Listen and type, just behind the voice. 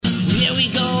Here we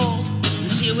go.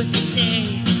 Let's hear what they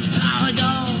say. An hour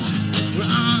ago, we're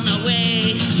on our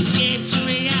way. Escape to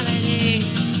reality.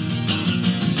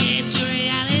 Escape to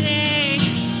reality.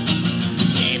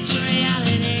 Escape to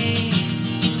reality.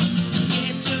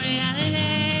 Escape to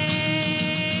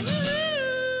reality.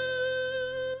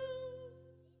 Woo!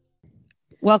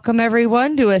 Welcome,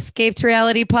 everyone, to Escape to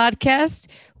Reality podcast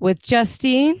with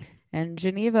Justine. And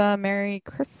Geneva. Merry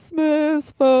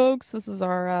Christmas, folks. This is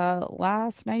our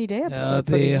last 90-day episode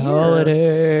for the year.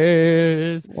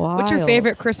 holidays. What's your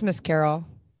favorite Wild. Christmas carol?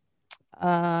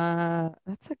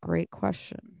 That's a great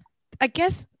question. I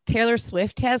guess Taylor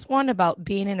Swift has one about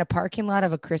being in a parking lot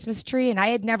of a Christmas tree, and I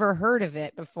had never heard of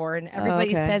it before. And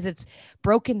everybody okay. says it's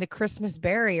broken the Christmas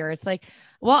barrier. It's like,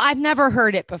 well, I've never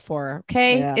heard it before.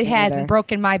 Okay, Yeah, it me hasn't neither.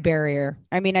 broken my barrier.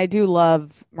 I mean, I do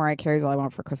love Mariah Carey's All I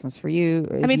Want for Christmas for You.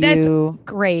 I mean, that's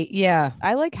great. Yeah,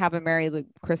 I like Have a Merry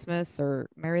Christmas or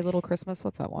Merry Little Christmas.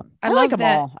 What's that one? I like love them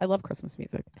that. all. I love Christmas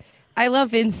music. I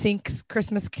love NSYNC's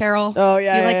Christmas Carol. Oh,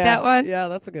 yeah. Do you like yeah. that one? Yeah,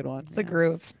 that's a good one. It's a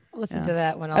groove. Listen Yeah. to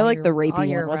that one. I like the all rapey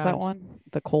year one. What's that round. one?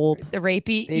 The cold. The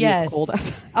rapey. Maybe Yes. It's cold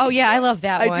outside. Oh yeah, I love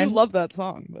that one. I do love that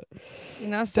song, but You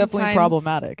know, it's definitely sometimes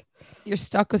problematic. You're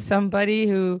stuck with somebody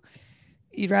who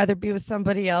you'd rather be with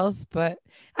somebody else, but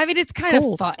I mean, it's kind of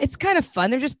Cold. fun. It's kind of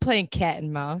fun. They're just playing cat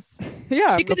and mouse.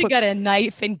 Yeah, She could have got a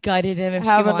knife and gutted him if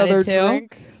have she wanted another to.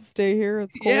 drink. Stay here.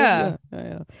 It's cold. Yeah.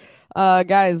 Yeah.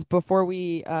 Guys, before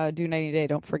we do 90 Day,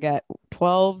 don't forget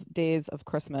 12 Days of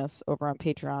Christmas over on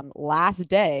Patreon. Last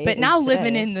day. But is now living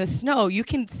today. in the snow, you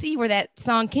can see where that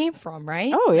song came from,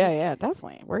 right? Oh yeah,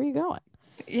 definitely. Where are you going?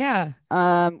 Yeah.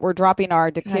 We're dropping our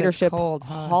it's dictatorship cold,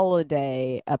 huh?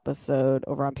 holiday episode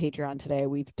over on Patreon today.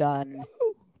 We've done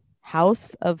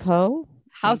House of Ho.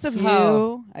 House of Thank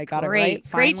Ho. you. I got Great, it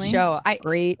right. great Finally. show.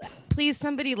 Great. Please,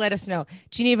 somebody let us know.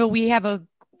 Geneva,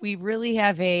 we really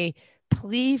have a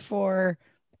plea for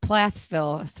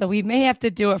Plathville, so we may have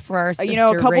to do it for our sister, A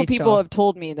couple Rachel. people have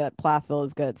told me that Plathville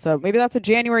is good, so maybe that's a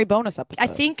January bonus episode. I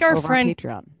think our over on friend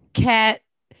Patreon. Kat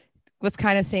was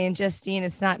kind of saying, Justine,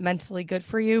 it's not mentally good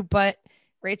for you, but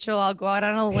Rachel, I'll go out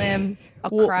on a limb.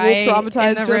 I'll cry we'll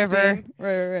traumatize in the river. Justine.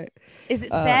 Right. Is it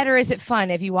sad or is it fun?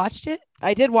 Have you watched it?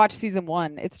 I did watch season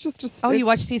 1. It's just Oh, you it's-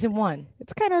 watched season 1.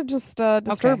 It's kind of just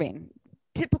disturbing.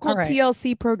 Typical All right.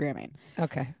 TLC programming.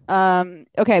 Okay.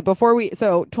 Okay, before we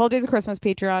 12 Days of Christmas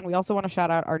Patreon, we also want to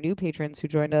shout out our new patrons who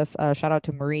joined us. Shout out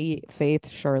to Marie, Faith,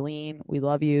 Charlene. We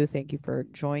love you. Thank you for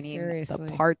joining Seriously.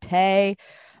 the party.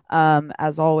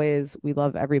 As always, we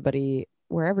love everybody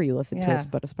wherever you listen to us,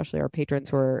 but especially our patrons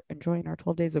who are enjoying our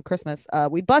 12 Days of Christmas.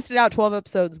 We busted out 12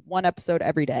 episodes, 1 episode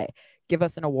every day. Give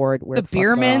us an award. The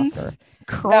Biermans,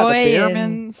 Croy, the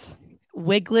and Biermans,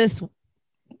 Wigless,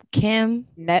 Kim.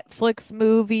 Netflix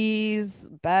movies,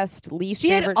 best, least She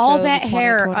had favorite all shows that of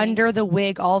hair 2020. under the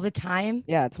wig all the time.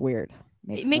 Yeah, it's weird.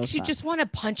 It makes you just want to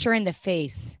punch her in the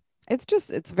face.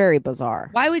 It's very bizarre.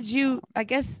 Why would you? I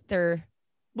guess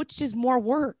which is more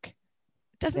work. It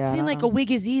doesn't Yeah, I seem don't like know. a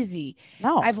wig is easy.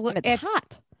 No, I've and looked it's at-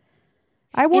 hot.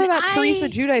 I wore And that Teresa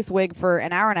Giudice wig for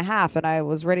an hour and a half, and I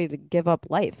was ready to give up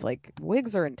life. Like,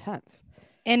 wigs are intense.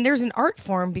 And there's an art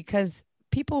form because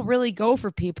people really go for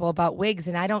people about wigs,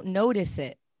 and I don't notice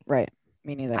it. Right.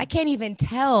 Me neither. I can't even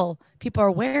tell people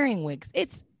are wearing wigs.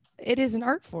 It is an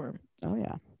art form. Oh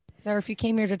yeah, So if you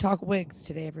came here to talk wigs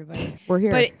today, everybody. we're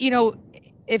here. But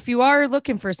if you are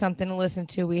looking for something to listen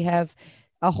to, we have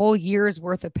a whole year's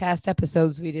worth of past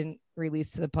episodes we didn't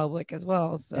release to the public as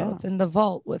well. So Yeah. it's in the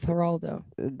vault with Geraldo.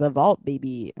 The vault,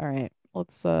 baby. All right,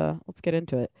 let's get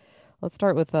into it. Let's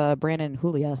start with Brandon and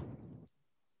Julia.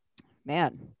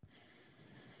 Man.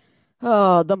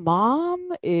 Oh, the mom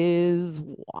is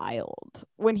wild.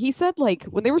 When he said, like,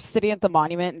 when they were sitting at the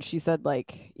monument and she said,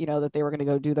 like, that they were going to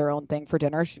go do their own thing for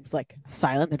dinner, she was like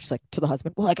silent. And she's like, to the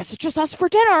husband, well, I guess it's just us for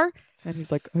dinner. And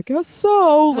he's like, I guess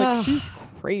so. Like, she's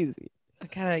crazy. I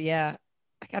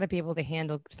gotta be able to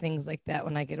handle things like that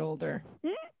when I get older.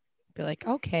 Be like,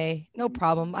 okay, no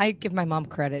problem. I give my mom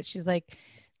credit. She's like,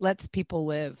 lets people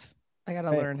live. I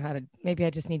gotta learn how to. Maybe I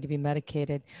just need to be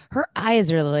medicated. Her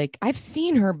eyes are like, I've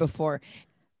seen her before.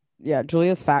 Yeah,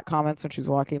 Julia's fat comments when she's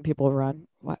walking, people run.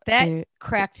 What? That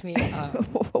cracked me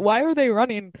up. Why are they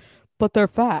running? But they're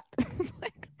fat. It's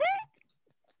like,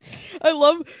 I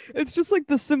love. It's just like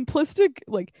the simplistic.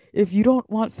 Like, if you don't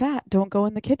want fat, don't go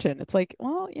in the kitchen. It's like,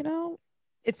 well,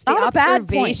 It's the not a bad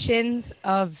point. observations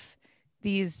of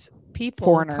these people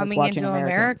Foreigners coming watching into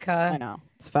Americans. America. I know,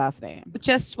 it's fascinating.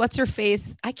 Just what's her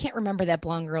face? I can't remember that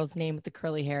blonde girl's name with the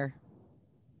curly hair.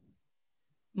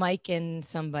 Mike and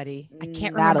somebody. I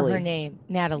can't remember her Natalie. name.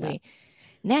 Natalie.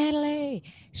 Natalie.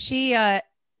 She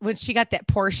when she got that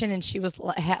portion and she was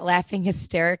laughing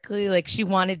hysterically, like she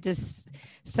wanted to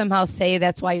somehow say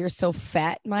that's why you're so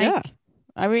fat, Mike. Yeah.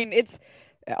 I mean, it's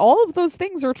all of those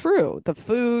things are true. The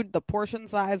food, the portion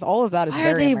size, all of that is Why are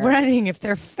very they American. running if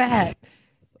they're fat?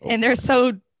 So And they're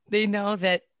they know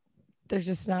that they're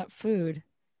just not food.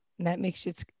 And that makes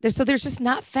you, there's just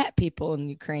not fat people in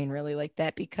Ukraine really like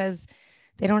that because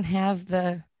they don't have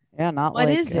the, yeah, not what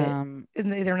like is it? And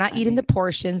they're not I eating the mean-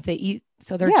 portions. They eat,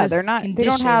 so they're yeah, just they're not. They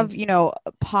don't have conditioned.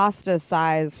 pasta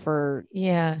size for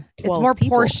Yeah, it's 12 more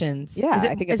people. portions. Yeah, is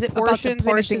it, I think is it's it about the portions and it's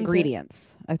portions or-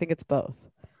 ingredients. I think it's both.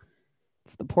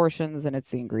 It's the portions and it's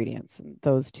the ingredients, and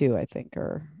those two I think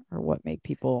are what make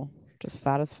people just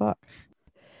fat as fuck.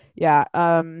 Yeah.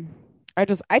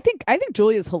 I think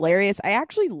Julia's hilarious. I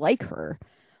actually like her.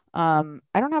 I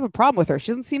don't have a problem with her. She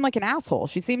doesn't seem like an asshole.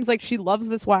 She seems like she loves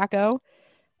this wacko.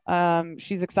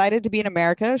 She's excited to be in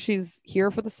America. She's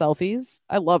here for the selfies.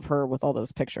 I love her with all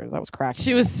those pictures. I was cracking.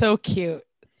 She me was up. so cute.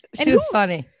 She And was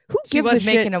funny. Who She gives a was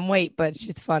shit? making them wait, but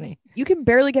she's funny. You can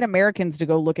barely get Americans to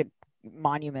go look at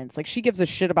monuments. Like she gives a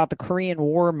shit about the Korean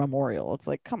War memorial. It's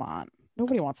like, come on.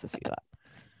 Nobody wants to see that.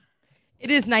 It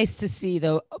is nice to see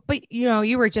though. But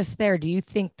you were just there. Do you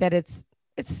think that it's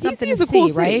something DC is to a cool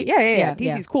see, city. right? Yeah.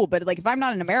 DC's cool. But like if I'm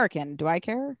not an American, do I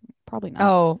care? Probably not.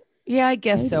 Oh, yeah, I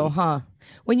guess so, Maybe. huh?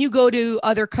 When you go to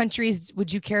other countries,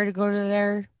 would you care to go to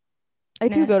their I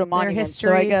do go to their monuments,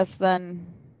 so I guess histories? then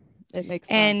it makes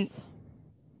And- sense.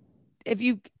 If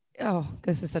you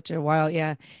this is such a wild,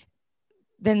 yeah.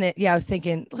 Then I was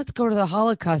thinking, let's go to the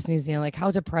Holocaust Museum. Like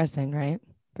how depressing, right?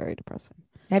 Very depressing.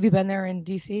 Have you been there in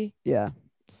DC? Yeah.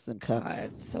 It's intense. God,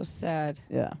 it's so sad.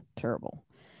 Yeah. Terrible.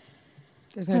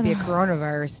 There's going to be a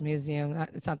coronavirus museum.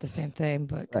 It's not the same thing,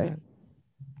 but Right. God.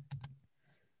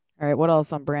 All right. What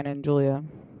else on Brandon and Julia?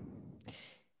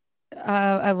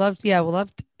 I loved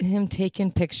him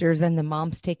taking pictures and the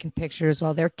mom's taking pictures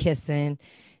while they're kissing.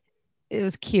 It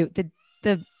was cute.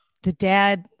 The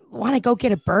dad want to go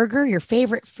get a burger, your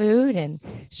favorite food, and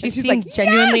she she's seemed like,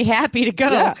 genuinely "Yes!" happy to go.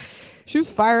 Yeah. She was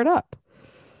fired up.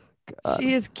 God,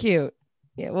 She is cute.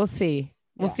 Yeah, we'll see.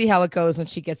 We'll Yeah. see how it goes when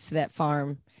she gets to that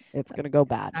farm. it's gonna go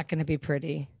bad. Not going to be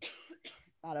pretty.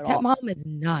 Not at That all. mom is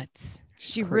nuts.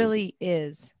 She Crazy. really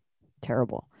is.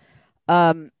 Terrible.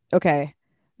 Okay.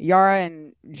 Yara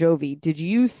and Jovi, did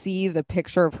you see the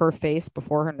picture of her face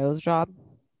before her nose job?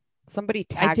 Somebody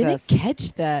I tagged didn't us.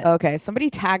 catch that. Okay, somebody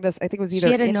tagged us. I think it was She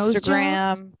either had a nose job?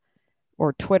 Instagram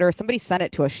or Twitter. Somebody sent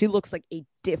it to us. She looks like a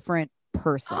different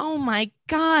person. Oh my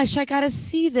gosh, I got to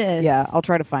see this. Yeah, I'll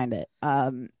try to find it.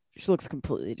 She looks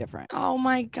completely different. Oh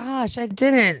my gosh, I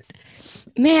didn't.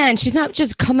 Man, she's not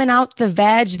just coming out the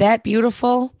vag that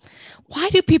beautiful. Why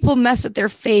do people mess with their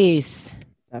face?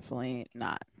 Definitely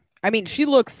not. I mean, she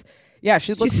looks. Yeah,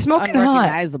 she looks smoking hot.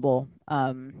 unrecognizable.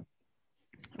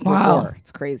 Wow. before.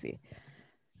 It's crazy.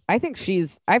 I think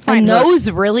I A find her- nose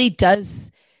really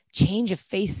does change a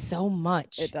face so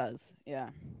much. It does. Yeah.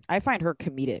 I find her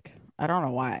comedic. I don't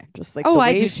know why. Just like Oh, the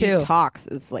I way do she too. talks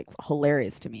is like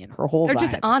hilarious to me, and her whole They're vibe.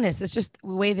 just honest. It's just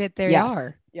the way that they Yes.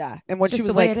 are. Yeah. And when It's she just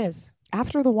was the way like, it is.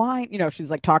 after the wine, she's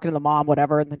like talking to the mom,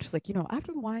 whatever, and then she's like,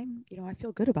 after the wine, I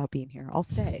feel good about being here. I'll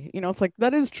stay. It's like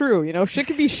that is true. Shit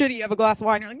can be shitty. You have a glass of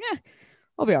wine, you're like,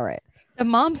 I'll be all right. The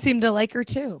mom seemed to like her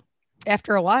too.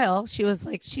 After a while, she was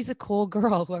like, she's a cool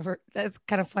girl. Whoever, that's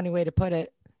kind of funny way to put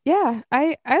it. Yeah,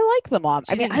 I like the mom.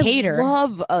 She I mean, didn't I hate her.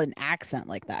 love an accent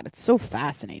like that. It's so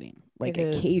fascinating, like It a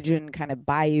is. Cajun kind of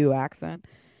Bayou accent.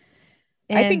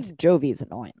 And I think Jovi's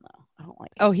annoying though. I don't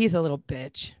like. oh, he's a little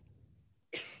bitch.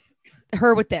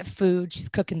 Her with that food, she's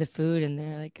cooking the food, and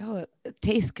they're like, "Oh, it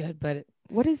tastes good," but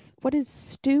What is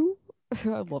stew?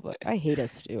 I love it. I hate a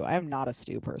stew. I am not a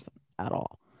stew person at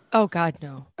all. oh god,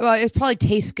 no. Well, it probably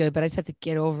tastes good, but I just have to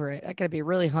get over it. I gotta be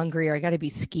really hungry, or I gotta be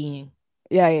skiing.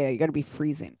 Yeah, you got to be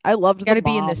freezing. I loved Gotta the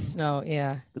be in mom. the snow.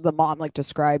 Yeah, The mom like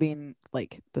describing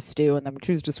like the stew, and then when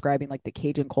she was describing like the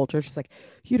Cajun culture, she's like,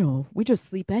 we just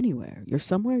sleep anywhere. You're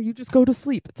somewhere, you just go to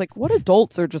sleep. It's like, what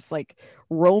adults are just like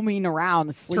roaming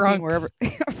around, sleeping Drunks. wherever,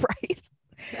 right?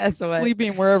 that's what.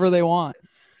 Sleeping wherever they want.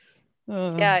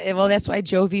 Yeah, well, that's why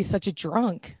Jovi's such a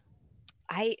drunk.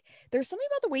 There's something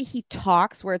about the way he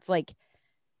talks where it's like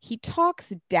he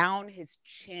talks down his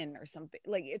chin or something.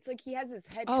 Like it's like he has his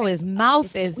head. Oh, kind his of-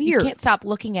 mouth it's is. You weird. can't stop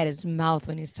looking at his mouth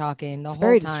when he's talking the It's whole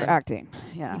very time. distracting.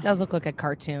 Yeah, He does look like a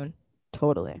cartoon.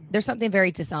 totally. There's something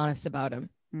very dishonest about him.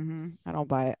 I don't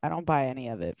buy it. I don't buy any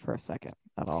of it for a second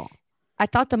at all. I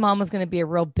thought the mom was going to be a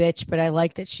real bitch, but I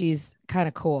like that she's kind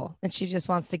of cool and she just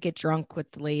wants to get drunk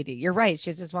with the lady. You're right.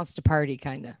 She just wants to party,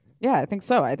 kind of. Yeah, I think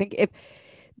so. I think if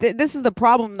this is the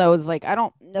problem though, is like I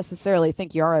don't necessarily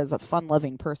think Yara is a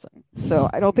fun-loving person. So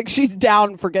I don't think she's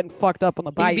down for getting fucked up on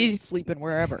the bayou, Maybe- sleeping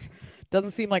wherever.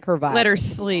 Doesn't seem like her vibe. Let her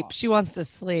Something's sleep. wrong. She wants to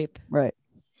sleep. Right.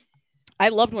 I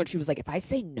loved when she was like, if I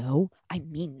say no, I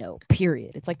mean no,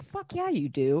 period. It's like, fuck yeah, you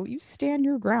do. You stand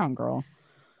your ground, girl.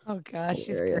 Oh It's gosh, she's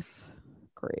great. hilarious.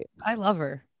 Great. I love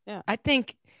her. Yeah. I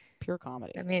think, Pure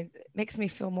comedy. I mean, it makes me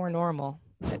feel more normal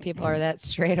that people are that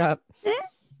straight up.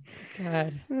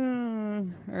 God. All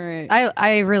right.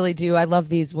 I really do. I love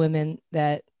these women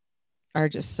that are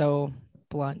just so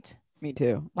blunt. Me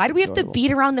too. Why do we have to Enjoyable.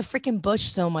 beat around the freaking bush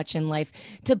so much in life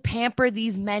to pamper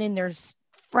these men and their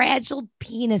fragile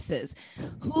penises?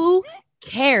 Who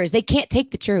cares? They can't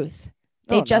take the truth.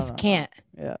 They Oh, no, just no, no. can't.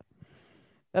 Yeah.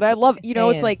 And I love, you know,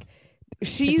 it's Saying. like To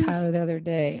she's Tyler the other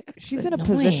day. she's in a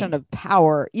position of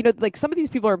power. You know, like some of these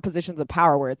people are in positions of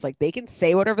power where it's like they can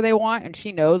say whatever they want and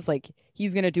she knows like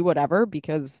he's going to do whatever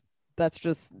because that's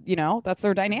just, you know, that's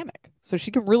their dynamic. So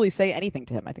she can really say anything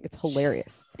to him. I think it's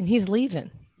hilarious. and he's leaving.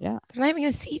 Yeah. They're not even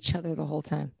going to see each other the whole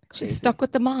time. Crazy. She's stuck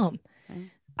with the mom. Right.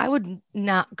 I would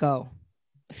not go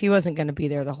if he wasn't going to be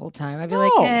there the whole time. I'd be No.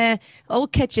 like, I'll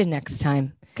catch you next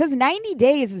time. Because 90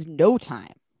 days is no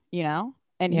time, you know?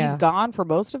 And Yeah. he's gone for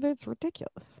most of it. It's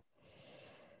ridiculous.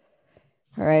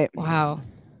 All right. Wow.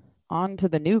 On to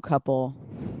the new couple.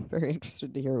 Very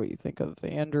interested to hear what you think of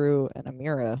Andrew and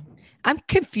Amira. I'm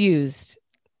confused.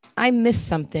 I missed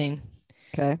something.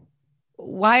 Okay.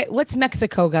 Why? What's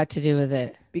Mexico got to do with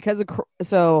it? Because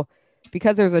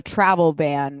there's a travel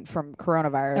ban from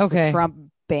coronavirus. so Okay. Trump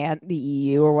banned the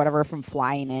EU or whatever from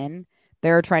flying in.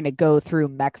 They're trying to go through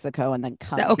Mexico and then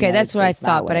come. to the Okay, United that's what I States that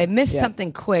thought, but way. I missed Yeah.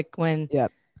 something quick when.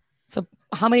 Yep. So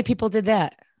how many people did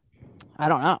that? I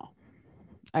don't know.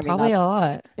 I mean, Probably a that's-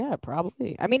 lot. yeah,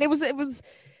 probably. I mean, it was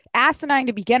asinine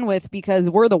to begin with because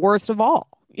we're the worst of all.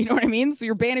 You know what I mean? So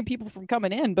you're banning people from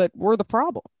coming in, but we're the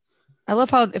problem. I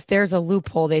love how if there's a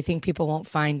loophole, they think people won't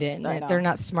find it, and I that know. they're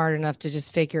not smart enough to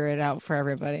just figure it out for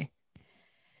everybody.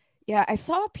 Yeah, I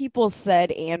saw people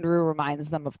said Andrew reminds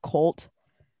them of Colt.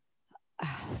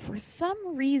 For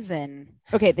some reason,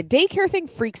 okay, the daycare thing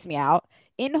freaks me out.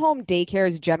 In-home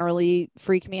daycares generally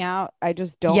freak me out. I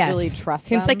just don't really trust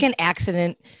Seems them. like an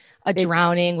accident, a It-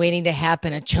 drowning waiting to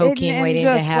happen, a choking And waiting to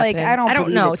just, happen. like, I don't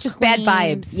believe know. it's Just bad clean.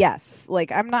 vibes. Yes,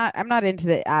 like I'm not into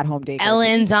the at-home daycare.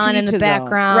 Ellen's To on in each the his own.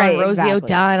 background. Right, Rosie exactly.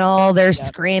 O'Donnell. They're Yep.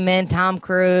 screaming. Tom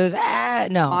Cruise.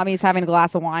 No. Mommy's having a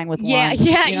glass of wine with Yeah, lunch,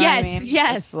 yeah, you know what I yes, mean?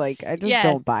 yes, It's like I just yes.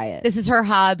 don't buy it. This is her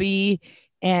hobby.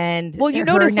 And Well, you her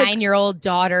notice, like- 9-year-old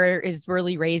daughter is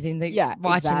really raising the Yeah,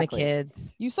 watching exactly. the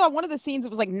kids. You saw one of the scenes. It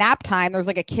was like nap time. There's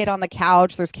like a kid on the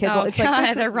couch. There's kids. Oh It's God, like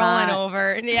this they're is rolling not-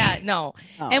 over. Yeah, no.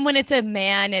 No. And when it's a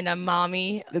man and a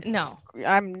mommy, It's- no.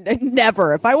 I'm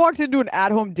never. If I walked into an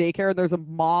at-home daycare and there's a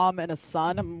mom and a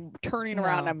son, I'm turning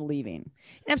around. No. I'm leaving.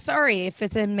 And I'm sorry if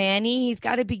it's a Manny, he's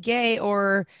got to be gay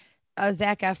or a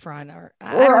Zac Efron or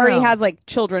I Or don't already know. has like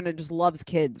children and just loves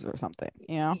kids or something.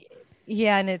 You know?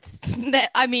 Yeah, and it's that.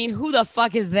 I mean, who the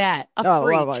fuck is that? A Oh,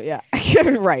 freak. well, yeah.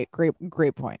 Right.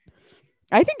 Great point.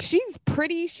 I think she's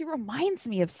pretty. She reminds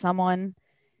me of someone.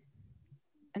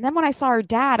 And then when I saw her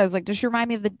dad, I was like, does she remind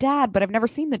me of the dad? But I've never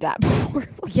seen the dad before.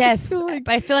 Like, I Yes, feel like-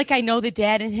 but I feel like I know the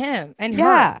dad and him and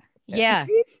yeah. her. Yeah,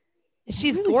 Right?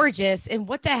 she's really- gorgeous. And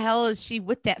what the hell is she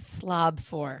with that slob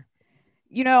for?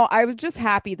 You know, I was just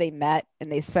happy they met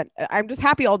and they spent. I'm just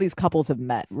happy all these couples have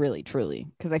met, really, truly,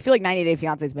 because I feel like 90 Day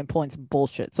Fiance has been pulling some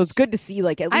bullshit. So it's good to see,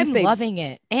 like, at least I'm they. loving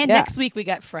it. And Yeah. next week we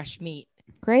got fresh meat.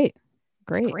 Great.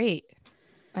 It's great.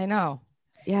 I know.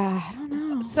 Yeah, I don't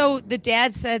know. So the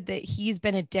dad said that he's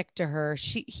been a dick to her.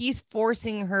 He's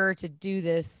forcing her to do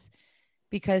this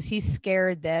because he's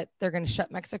scared that they're going to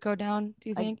shut Mexico down. Do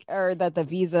you think? Or that the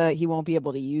visa he won't be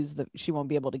able to use she won't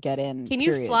be able to get in. Can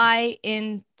you period. fly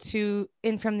in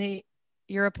from the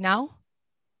Europe now?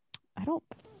 I don't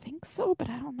think so, but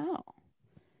I don't know.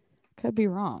 Could be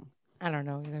wrong. I don't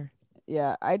know either.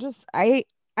 Yeah,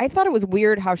 I thought it was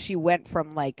weird how she went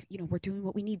from like, you know, we're doing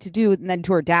what we need to do, and then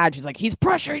to her dad, she's like, he's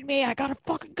pressuring me. I gotta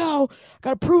fucking go.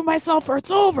 Gotta prove myself or it's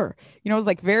over. You know, it was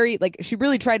like very like she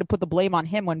really tried to put the blame on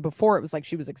him when before it was like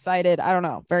she was excited. I don't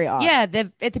know. Very odd. Yeah,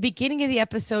 at the beginning of the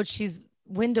episode, she's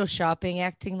window shopping,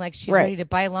 acting like she's Right. ready to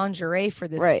buy lingerie for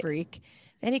this Right. freak.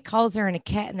 Then he calls her in a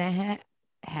cat in the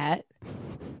hat.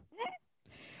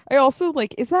 I also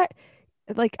like, is that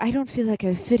like, I don't feel like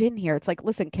I fit in here. It's like,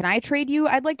 listen, can I trade you?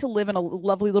 I'd like to live in a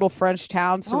lovely little French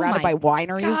town surrounded my by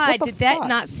wineries. God, What the did that fuck?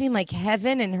 not seem like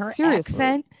heaven in her Seriously.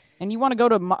 accent? And you want to go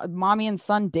to mommy and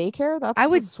son daycare? That's I the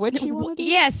would switch you want to do?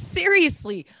 Yes,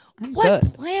 seriously. I'm What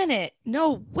good. planet?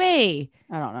 No way.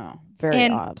 I don't know. Very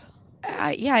And- odd.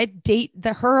 I'd date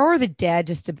her or the dad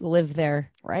just to live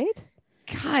there. Right?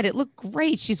 God, it looked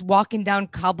great. She's walking down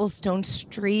cobblestone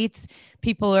streets.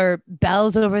 People are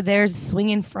bells over there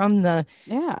swinging from the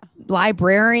Yeah.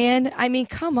 librarian. I mean,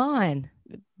 come on.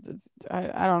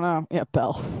 I don't know. Yeah,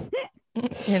 Belle.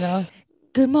 You know,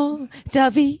 good morning,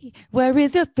 Javi. Where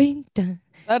is the thing?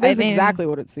 That is exactly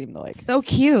what it seemed like. So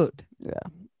cute. Yeah.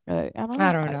 I don't know.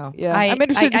 I don't know. I'm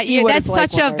interested to see what that's it's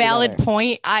like such when a they're valid together.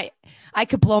 point. I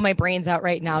could blow my brains out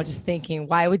right now just thinking,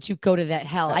 why would you go to that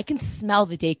hell? I can smell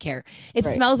the daycare. It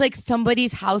Right. smells like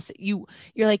somebody's house. You're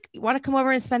like, you want to come over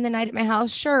and spend the night at my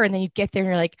house? Sure. And then you get there and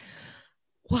you're like,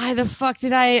 why the fuck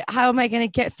how am I going to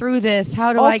get through this?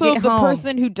 How do I Also, get the home?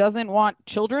 person who doesn't want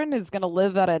children is going to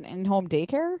live at an in-home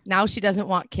daycare. Now she doesn't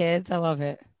want kids. I love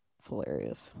it. It's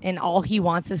hilarious. And all he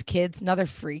wants is kids. Another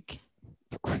freak.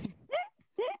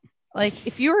 Like,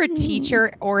 if you're a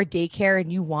teacher or a daycare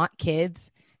and you want kids,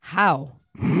 how?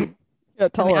 Yeah,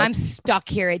 tell us. I'm stuck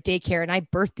here at daycare and I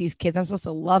birthed these kids. I'm supposed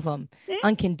to love them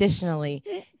unconditionally.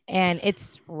 And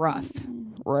it's rough.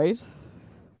 Right?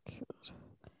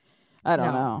 I don't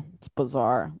No. know. It's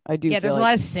bizarre. I do. Yeah, feel there's a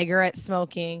like- lot of cigarette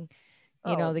smoking.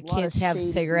 You know, the a lot of kids have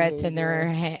shady cigarettes in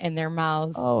behavior. their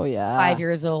mouths. Oh yeah. 5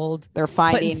 years old. They're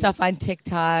Putting finding stuff on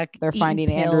TikTok. They're eating finding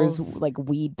pills, Andrew's like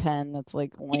weed pen that's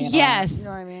like laying on- Yes. you know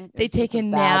what I mean? They It's just take a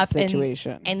bad nap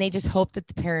situation. and they just hope that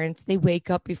they wake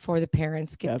up before the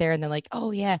parents get Yep. there and they're like, oh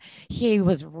yeah, he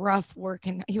was rough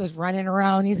working. He was running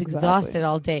around. He's Exactly. exhausted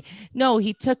all day. No,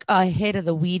 he took a hit of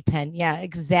the weed pen. Yeah,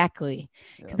 exactly.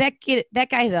 Yeah. Because that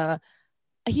guy's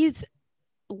he's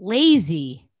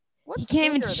lazy. What He can't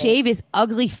even state are they- shave his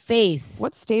ugly face.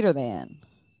 What state are they in?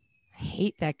 I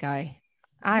hate that guy.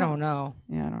 I don't know.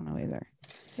 Yeah, I don't know either.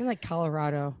 It's in like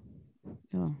Colorado.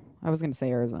 Oh, I was gonna say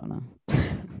Arizona.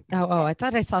 Oh, I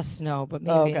thought I saw snow, but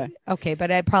maybe. Oh, okay. Okay,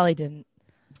 but I probably didn't.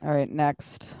 All right,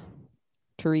 next,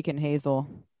 Tariq and Hazel.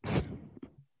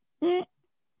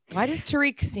 Why does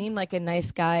Tariq seem like a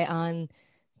nice guy on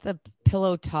the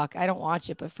Pillow Talk? I don't watch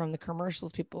it, but from the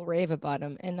commercials, people rave about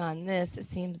him. And on this, it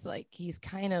seems like he's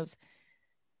kind of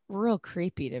real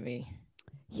creepy to me.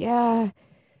 Yeah,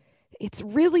 it's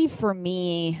really for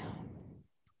me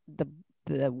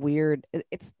the weird.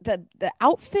 It's the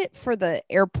outfit for the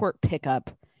airport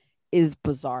pickup is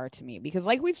bizarre to me because,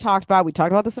 like we talked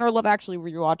about this in our Love Actually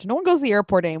rewatch. No one goes to the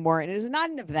airport anymore, and it is not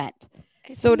an event,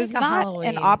 so it seems is like a not an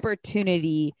Halloween.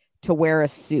 opportunity to wear a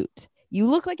suit. You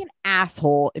look like an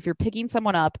asshole if you're picking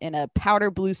someone up in a powder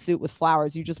blue suit with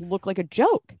flowers. You just look like a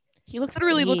joke. He looks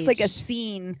Literally looks like a aged.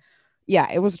 scene. Yeah,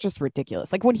 it was just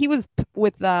ridiculous. Like when he was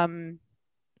with the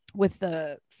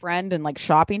friend and like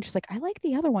shopping, she's like, I like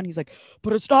the other one. He's like,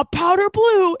 but it's not powder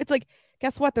blue. It's like,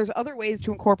 guess what? There's other ways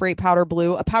to incorporate powder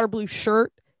blue. A powder blue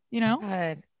shirt, you know,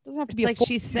 God. doesn't have to It's be like a full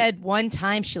she suit. said one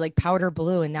time she liked powder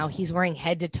blue, and now he's wearing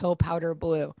head to toe powder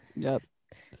blue. Yep.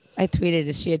 I tweeted,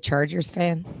 is she a Chargers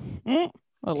fan?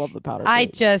 I love the powder. I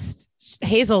blue. just,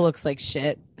 Hazel looks like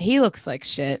shit. He looks like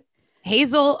shit.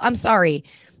 Hazel, I'm sorry.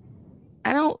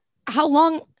 How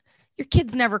long? Your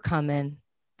kids never come in.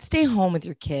 Stay home with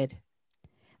your kid.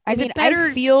 I Is mean, it better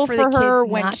I feel for for the her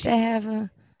kid when not she, to have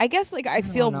a? I guess like I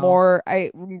don't feel know. more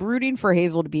I'm rooting for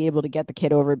Hazel to be able to get the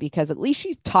kid over because at least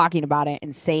she's talking about it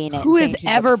and saying it. Who and has saying she's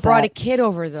ever brought a upset. kid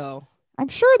over though? I'm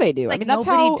sure they do. Like I mean, that's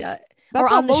nobody how does. that's or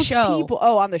how on the most show. people.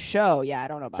 Oh, on the show. Yeah, I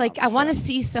don't know about. It's like on I the want to show.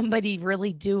 see somebody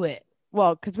really do it.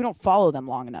 Well, because we don't follow them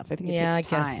long enough. I think. It Yeah,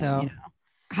 takes I guess time, so.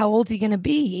 How old are you gonna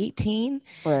be? 18?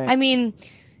 Right. I mean,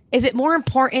 is it more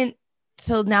important?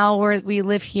 So now we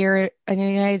live here in the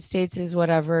United States is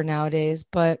whatever nowadays,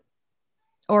 but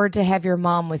or to have your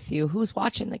mom with you. Who's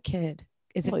watching the kid?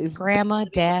 Is Well, it he's grandma,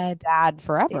 dad? Dad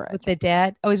forever. With the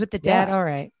dad? Oh, he's with the dad. Yeah. All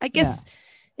right. I guess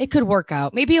it could work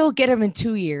out. Maybe he'll get him in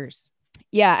 2 years.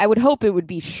 Yeah, I would hope it would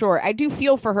be short. I do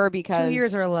feel for her because 2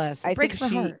 years or less. It I breaks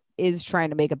think my she heart. is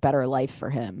trying to make a better life for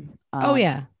him. Oh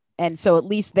yeah. And so at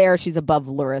least there she's above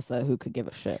Larissa, who could give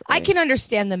a shit. I right? can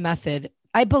understand the method.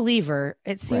 I believe her.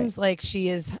 It seems like she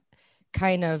is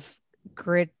kind of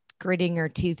gritting her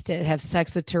teeth to have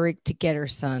sex with Tariq to get her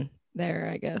son there,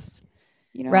 I guess,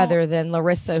 you know, rather than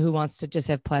Larissa who wants to just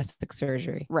have plastic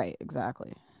surgery. Right,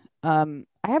 exactly. I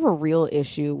have a real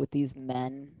issue with these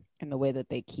men and the way that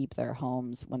they keep their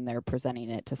homes when they're presenting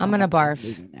it to I'm someone gonna who's barf.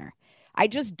 moving there. I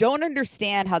just don't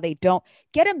understand how they don't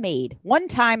get a maid. One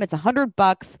time it's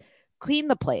 $100. Clean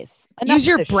the place. Enough Use of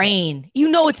your this shit. brain. You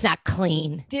know it's not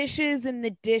clean. Dishes in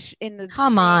the dish in the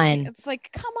Come sink. on. It's like,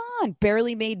 come on,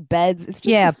 barely made beds. It's just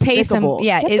Yeah, pay some. despicable.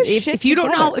 Yeah, Get the if shit you don't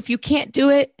know, together. if you can't do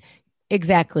it,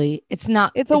 Exactly. It's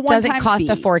not. It's a It doesn't one-time cost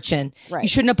a fee. fortune. Right. You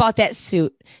shouldn't have bought that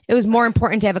suit. It was more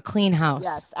important to have a clean house.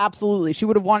 Yes, absolutely. She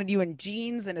would have wanted you in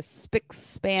jeans and a spick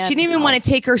span. She didn't even want to house.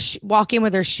 take her walk in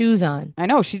with her shoes on. I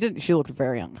know she didn't. She looked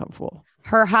very uncomfortable.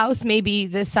 Her house may be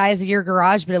the size of your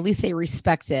garage, but at least they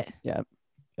respect it. Yep.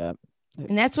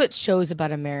 And that's what shows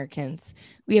about Americans.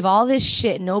 We have all this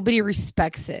shit. Nobody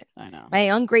respects it. I know. My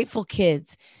ungrateful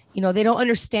kids, you know, they don't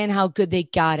understand how good they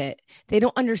got it. They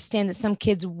don't understand that some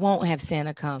kids won't have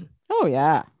Santa come. Oh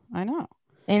yeah, I know.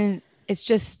 And it's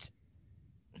just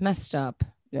messed up.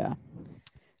 Yeah.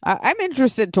 I'm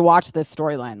interested to watch this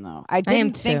storyline though. I am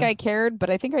didn't think too. I cared, but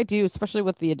I think I do, especially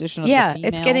with the addition of Yeah, the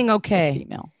it's female- getting the okay.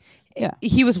 female. Yeah.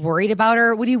 He was worried about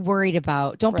her. What are you worried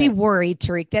about? Don't be Right. worried,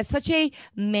 Tariq. That's such a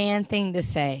man thing to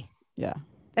say. Yeah.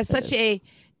 That's It such a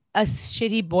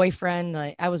shitty boyfriend.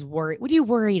 Like, I was worried. What are you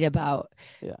worried about?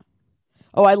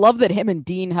 Oh, I love that him and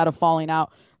Dean had a falling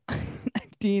out.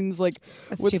 Dean's like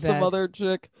That's with too some bad. other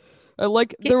chick. I like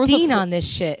Get there was Dean a on this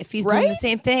shit if he's doing the Right?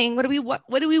 same thing. What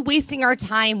are we wasting our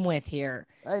time with here?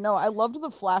 I know. I loved the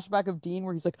flashback of Dean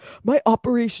where he's like,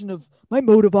 my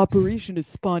mode of operation is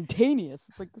spontaneous.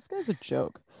 It's like this guy's a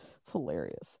joke. It's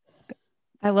hilarious.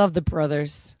 I love the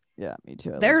brothers. Yeah, me too.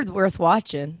 I love They're it. worth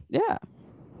watching. Yeah.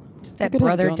 Just Look that at him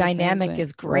brother doing the same dynamic thing, is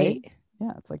right? great.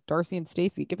 Yeah, it's like Darcy and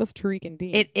Stacy. Give us Tariq and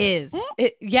Dean. It is.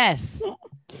 Yes.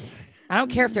 I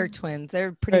don't care if they're twins.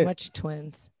 They're pretty Right. much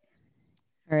twins.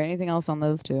 All right. Anything else on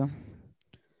those two?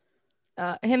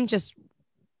 Him just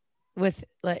with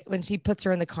like when she puts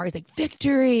her in the car, he's like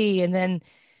victory, and then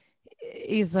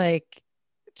he's like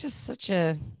just such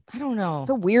a I don't know. It's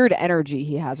a weird energy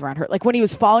he has around her. Like when he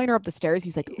was following her up the stairs,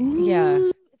 he's like, Yeah.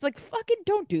 "Ooh." It's like fucking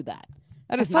don't do that.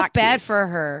 That I is felt not bad cute. for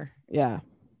her. Yeah.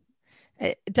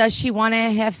 Does she want to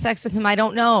have sex with him? I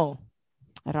don't know.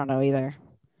 I don't know either.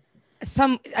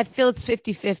 I feel it's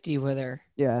 50-50 with her.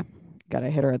 Yeah. Gotta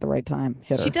hit her at the right time.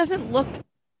 Hit her. She doesn't look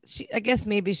I guess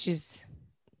maybe she's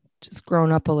just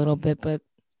grown up a little bit, but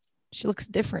she looks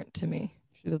different to me.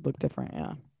 She did look different.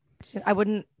 Yeah. I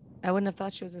wouldn't have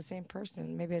thought she was the same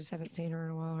person. Maybe I just haven't seen her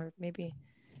in a while, or maybe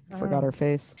I don't Forgot know. her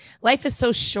face. Life is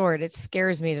so short. It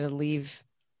scares me to leave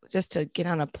just to get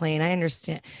on a plane. I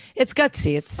understand. It's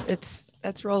gutsy.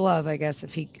 That's real love, I guess.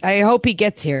 I hope he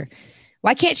gets here.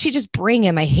 Why can't she just bring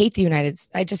him? I hate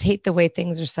I just hate the way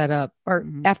things are set up. Or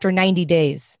Mhm. after 90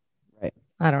 days. Right.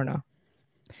 I don't know.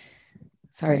 All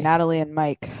Sorry. right, Natalie and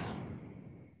Mike.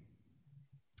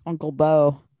 Uncle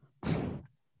Bo.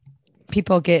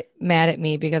 People get mad at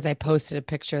me because I posted a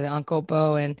picture of the Uncle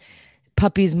Bo and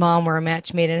Puppy's mom were a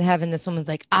match made in heaven. This woman's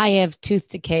like, I have tooth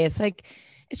decay. It's like,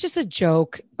 it's just a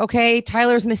joke. Okay.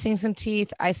 Tyler's missing some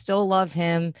teeth. I still love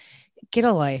him. Get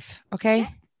a life. Okay.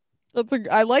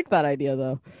 I like that idea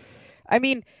though. I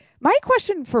mean, my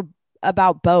question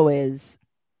about Bo is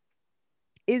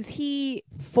he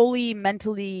fully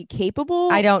mentally capable?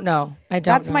 I don't know.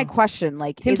 That's my know. question.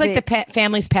 Like, Seems is like it- the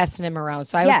family's passing him around.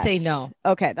 So I would say Yes. no.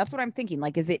 Okay, that's what I'm thinking.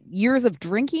 Like, is it years of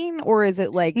drinking or is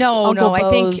it like No, Uncle no. I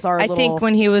Bo's are little... think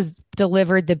when he was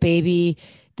delivered the baby,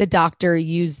 the doctor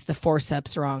used the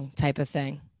forceps wrong type of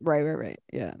thing. Right.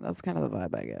 Yeah, that's kind of the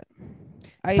vibe I get.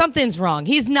 Something's wrong.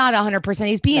 He's not 100%.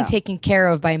 He's being No. taken care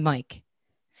of by Mike.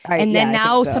 I And then think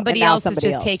now so. somebody And now else is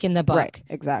just taking the buck. Right,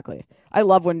 exactly. I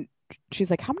love when she's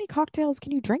like, how many cocktails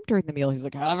can you drink during the meal? He's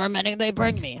like, however many they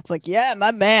bring me. It's like, yeah,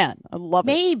 my man. I love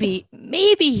it.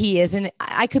 Maybe he is, and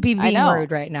I could be being know.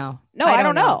 rude right now. No, I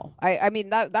don't know. I mean,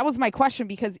 that was my question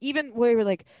because even we were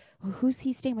like, well, who's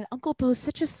he staying with? Uncle Bo's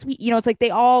such a sweet, it's like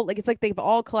they've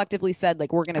all collectively said,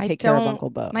 like, we're going to take care of Uncle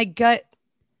Bo. My gut.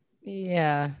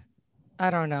 Yeah. I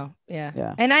don't know. Yeah.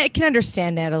 Yeah. And I can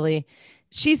understand Natalie.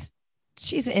 She's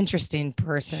an interesting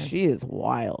person. She is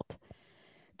wild.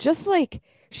 Just like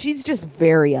she's just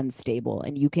very unstable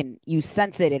and you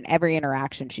sense it in every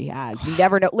interaction she has. You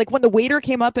never know. Like when the waiter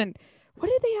came up and what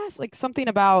did they ask? Like something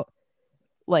about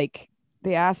like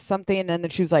they asked something and then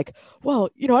she was like, well,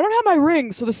 I don't have my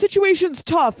ring, so the situation's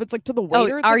tough. It's like to the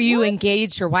waiter. It's are like, you what?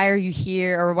 engaged or why are you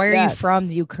here or where are you Yes. from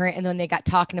the Ukraine? And then they got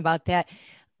talking about that.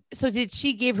 So did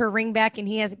she give her ring back and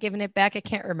he hasn't given it back? I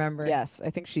can't remember. Yes, I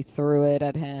think she threw it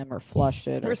at him or flushed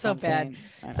it. We're or so bad. something.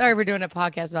 I know. Sorry, we're doing a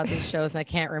podcast about these shows and I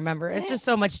can't remember. It's just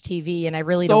so much TV and I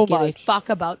really So don't give a much. fuck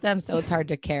about them. So it's hard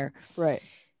to care. Right.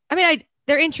 I mean,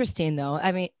 they're interesting though.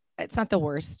 I mean, it's not the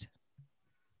worst.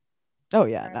 Oh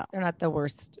yeah, no. They're not the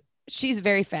worst. She's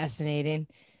very fascinating.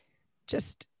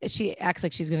 Just she acts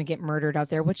like she's going to get murdered out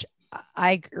there, which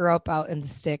I grew up out in the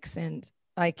sticks and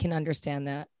I can understand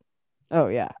that. Oh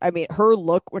yeah. I mean, her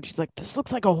look when she's like, this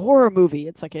looks like a horror movie.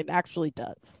 It's like it actually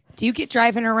does. Do you get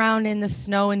driving around in the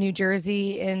snow in New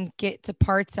Jersey and get to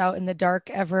parts out in the dark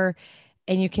ever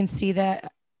and you can see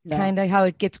that No. kind of how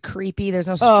it gets creepy. There's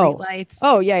no Oh. street lights.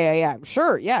 Oh yeah. I'm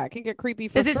sure. Yeah, it can get creepy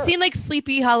for Does it sure. seem like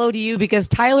Sleepy Hollow to you? Because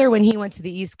Tyler, when he went to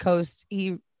the East Coast,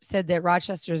 he said that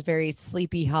Rochester is very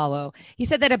Sleepy Hollow. He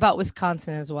said that about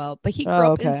Wisconsin as well. But he grew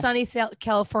Oh, up in okay. sunny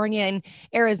California and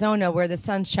Arizona, where the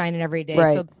sun's shining every day.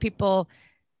 Right. So people.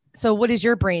 So what does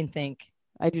your brain think?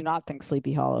 I do not think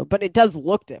Sleepy Hollow, but it does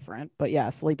look different. But yeah,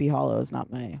 Sleepy Hollow is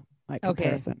not my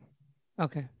comparison.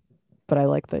 Okay. But I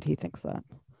like that he thinks that.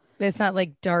 It's not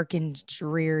like dark and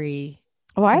dreary.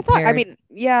 Oh, I thought. I compared mean,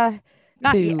 yeah.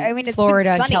 Not. to I mean, it's Florida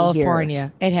been and sunny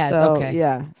California. It has. Here. So, Okay.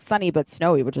 yeah, sunny but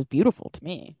snowy, which is beautiful to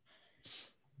me.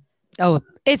 Oh,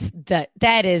 it's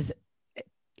that is.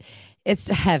 It's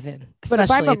heaven, But if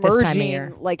I'm especially at this time of year.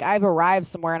 emerging, like I've arrived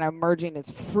somewhere and I'm emerging,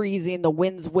 it's freezing, the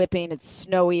wind's whipping, it's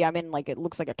snowy. I'm in like it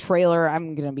looks like a trailer.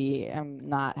 I'm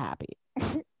not happy.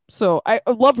 So I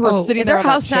love her sitting is there. their on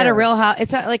that house not a chair. real house?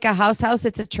 It's not like a house.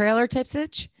 It's a trailer type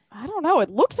sitch. I don't know. It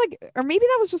looks like, or maybe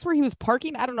that was just where he was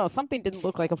parking. I don't know. Something didn't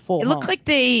look like a full. It looked home.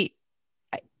 like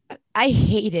I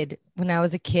hated when I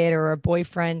was a kid or a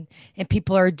boyfriend and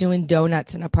people are doing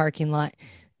donuts in a parking lot.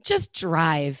 Just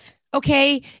drive,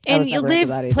 okay? I was And you never into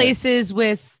that live either. places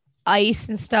with ice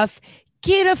and stuff.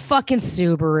 Get a fucking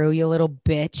Subaru, you little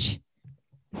bitch.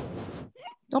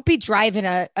 Don't be driving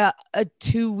a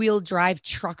two-wheel drive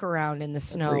truck around in the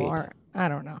snow. Agreed. Or I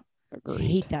don't know. Just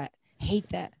Agreed. hate that. Hate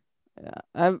that.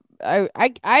 Yeah.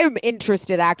 I'm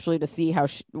interested actually to see how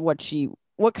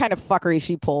what kind of fuckery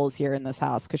she pulls here in this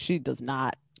house, because she does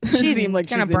not She's seem like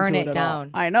gonna she's burn into it at all.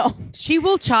 down. I know. She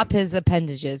will chop his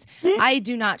appendages. I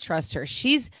do not trust her.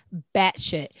 She's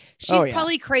batshit. She's Oh, yeah.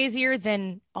 probably crazier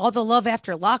than all the Love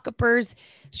After Lockupers.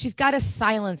 She's got a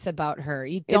silence about her.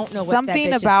 You don't It's know what that something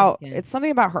bitch is about thinking. it's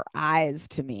something about her eyes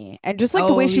to me, and just like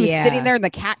the way Oh, she was yeah. sitting there and the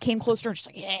cat came closer and she's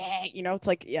like, yeah, it's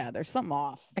like, yeah, there's something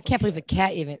off. I can't believe a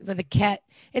cat even. But the cat,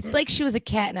 it's like she was a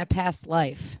cat in a past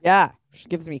life. Yeah, she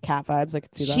gives me cat vibes. I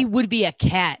could see She that. would be a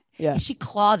cat. Yeah. She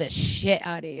claw the shit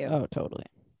out of you. Oh, totally.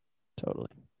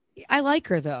 I like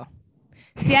her though.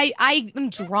 See, I am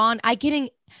drawn.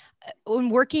 When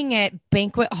working at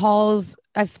banquet halls,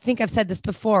 I think I've said this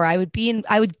before. I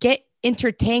would get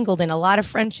intertangled in a lot of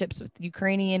friendships with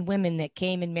Ukrainian women that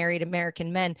came and married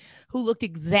American men who looked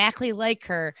exactly like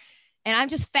her. And I'm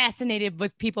just fascinated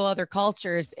with people, other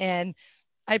cultures. And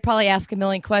I'd probably ask a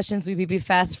million questions. We'd be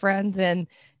fast friends. And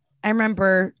I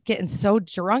remember getting so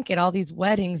drunk at all these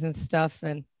weddings and stuff.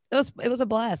 And it was a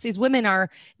blast. These women are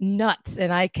nuts,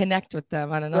 and I connect with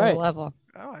them on another Right. level.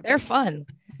 Oh, They're fun.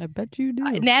 I bet you do.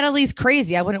 Natalie's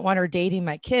crazy. I wouldn't want her dating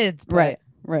my kids, but,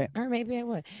 Right. or maybe I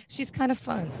would. She's kind of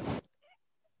fun.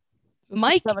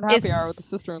 Mike happy is- hour with the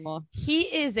sister-in-law. He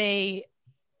is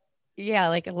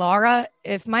like Laura.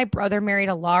 If my brother married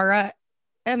a Laura,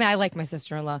 I mean, I like my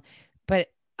sister-in-law, but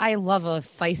I love a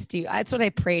feisty. That's what I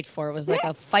prayed for. Was like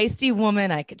a feisty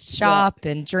woman I could shop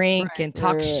and drink and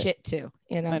talk right. shit to.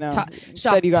 You know, I know. Talk,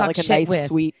 Instead, you got talk like a shit nice, with.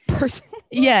 sweet person.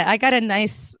 Yeah, I got a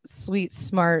nice, sweet,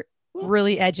 smart,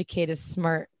 really educated,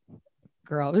 smart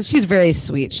girl. She's very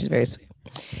sweet. She's very sweet.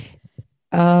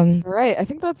 All right, I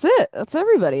think that's it. That's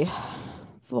everybody.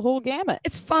 It's the whole gamut.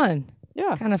 It's fun.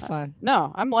 Yeah. Kind of fun.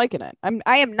 No, I'm liking it.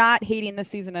 I am not hating this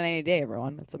season on any day,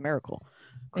 everyone. It's a miracle.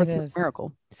 Christmas is.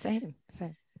 miracle. Same.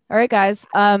 All right, guys.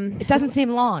 It doesn't seem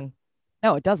long.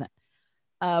 No, it doesn't.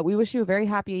 We wish you a very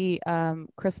happy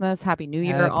Christmas, happy New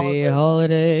Year. all of Happy those-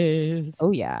 holidays. Oh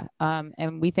yeah.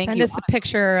 And we thank Send you. us a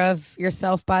picture of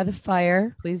yourself by the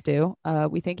fire. Please do.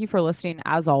 We thank you for listening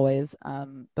as always.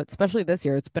 But especially this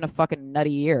year, it's been a fucking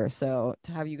nutty year. So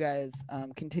to have you guys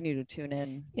continue to tune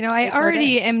in. You know, I Make our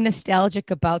already day. am nostalgic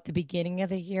about the beginning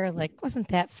of the year. Like, wasn't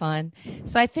that fun?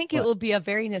 So I think it What? will be a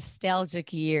very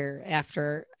nostalgic year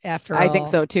after I think all.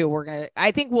 so too. I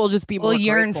think we'll just be We'll more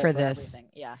yearn grateful for this. everything.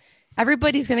 Yeah.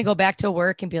 Everybody's going to go back to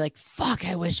work and be like, fuck,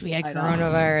 I wish we had I know.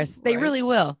 coronavirus. They Right. really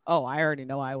will. Oh, I already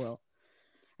know I will.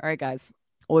 All right, guys.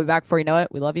 We'll be back before you know it.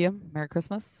 We love you. Merry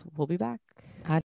Christmas. We'll be back.